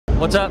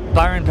What's up?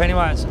 Byron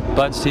Pennywise,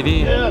 budZtv.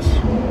 Yes.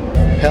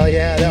 Hell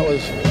yeah, that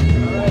was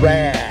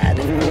rad.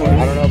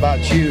 I don't know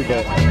about you,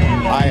 but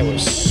I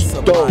was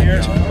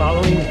stoked.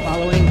 Following.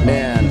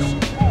 Man,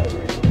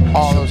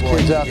 all those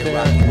kids out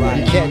there,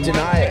 you can't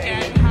deny it.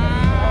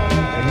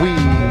 We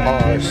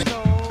are.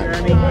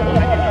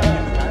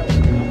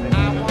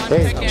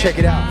 Hey, check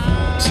it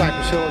out.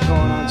 Cypress Hill is going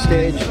on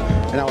stage,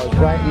 and I was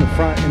right in the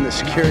front in the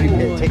security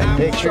pit taking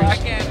pictures.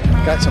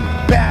 Got some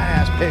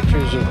badass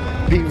pictures of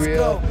Be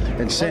Real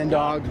and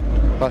Sendog.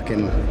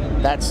 Fucking,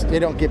 it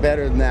don't get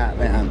better than that,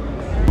 man.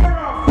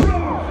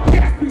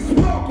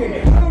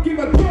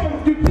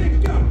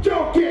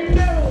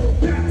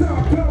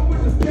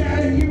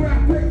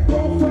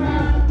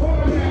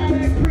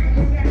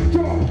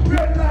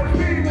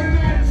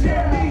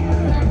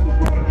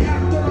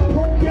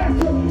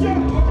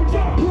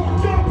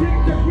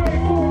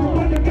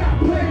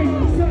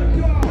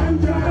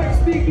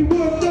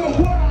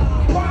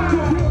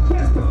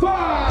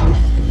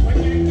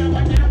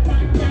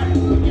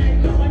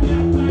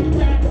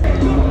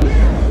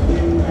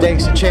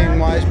 Thanks to Chain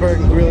Weisberg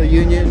and Gorilla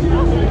Union,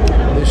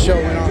 this show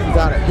went off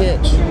without a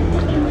hitch.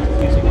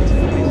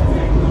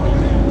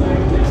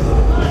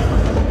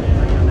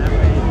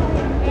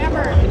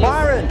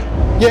 Byron!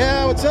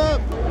 Yeah, what's up?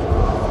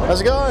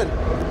 How's it going?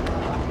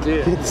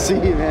 Dude. Good to see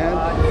you, man.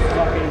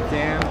 Fucking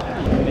damn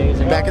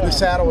amazing. Back in the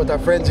saddle with our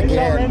friends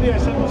again.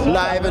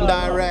 Live and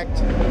direct.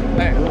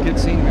 Hey, good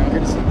seeing you, man.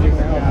 Good to see you,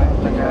 man.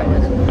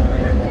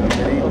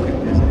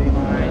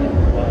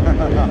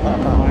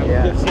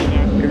 Yeah. Good to see you,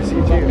 man. Good to see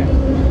you too.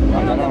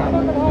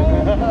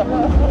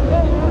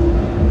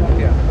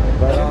 Yeah.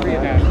 Right on,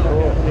 man.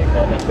 Cool.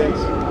 Thanks.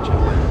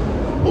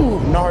 Ooh,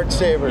 Nard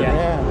Saver,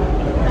 man.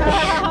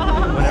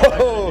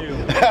 Oh,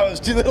 that was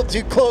a little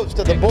too close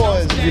to the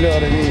boys, if you know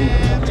what I mean.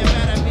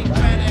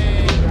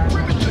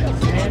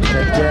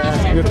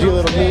 Yeah, we'll do a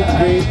little meet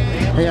and greet,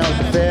 hang out with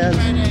the fans.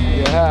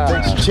 Yeah.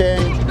 Thanks to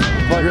Chang.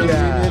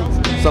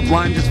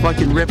 Sublime just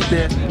fucking ripped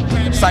it.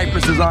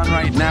 Cypress is on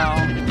right now.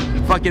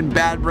 Fucking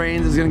Bad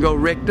Brains is gonna go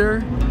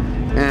Richter.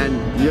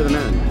 And you're the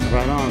man.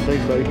 Right on,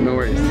 thanks buddy. No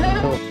worries.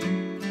 Cool.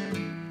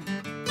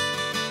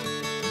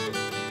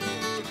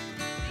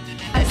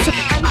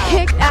 Sublime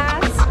kicked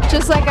ass,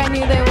 just like I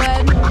knew they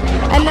would.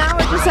 And now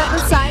we're just at the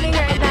signing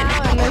right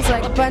now, and there's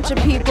like a bunch of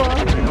people.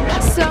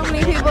 So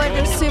many people are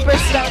just super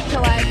stoked to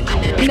like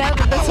know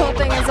that this whole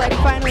thing is like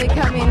finally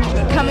coming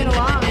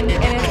along, and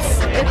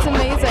it's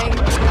amazing.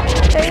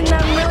 And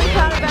I'm really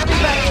proud of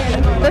everybody,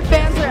 and the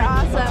fans are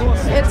awesome.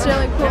 It's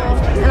really cool,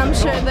 and I'm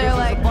sure they're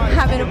like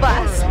having a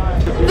blast.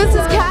 This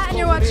is Kat, and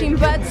you're watching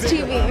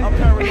budZtv. I'm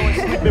paranoid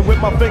sleeping with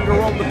my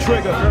finger on the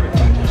trigger.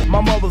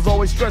 My mother's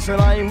always stressing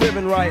I ain't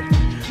living right,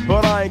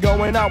 but I ain't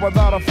going out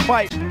without a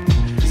fight.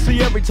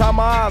 See, every time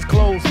my eyes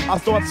close, I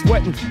start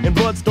sweating and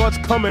blood starts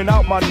coming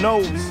out my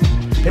nose.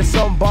 It's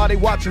somebody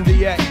watching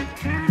the act,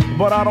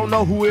 but I don't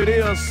know who it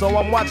is, so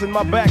I'm watching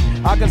my back.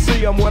 I can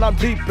see them when I'm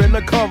deep in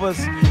the covers.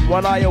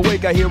 When I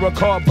awake, I hear a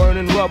car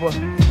burning rubber.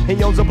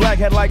 He owns a black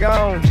hat like I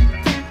own,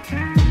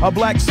 a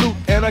black suit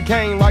and a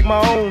cane like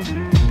my own.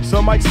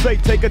 Some might say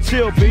take a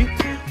chill beat,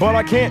 but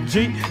I can't,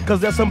 G, cause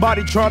there's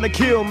somebody trying to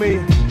kill me.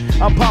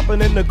 I'm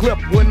popping in the clip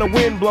when the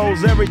wind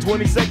blows every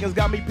 20 seconds,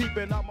 got me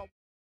peeping out my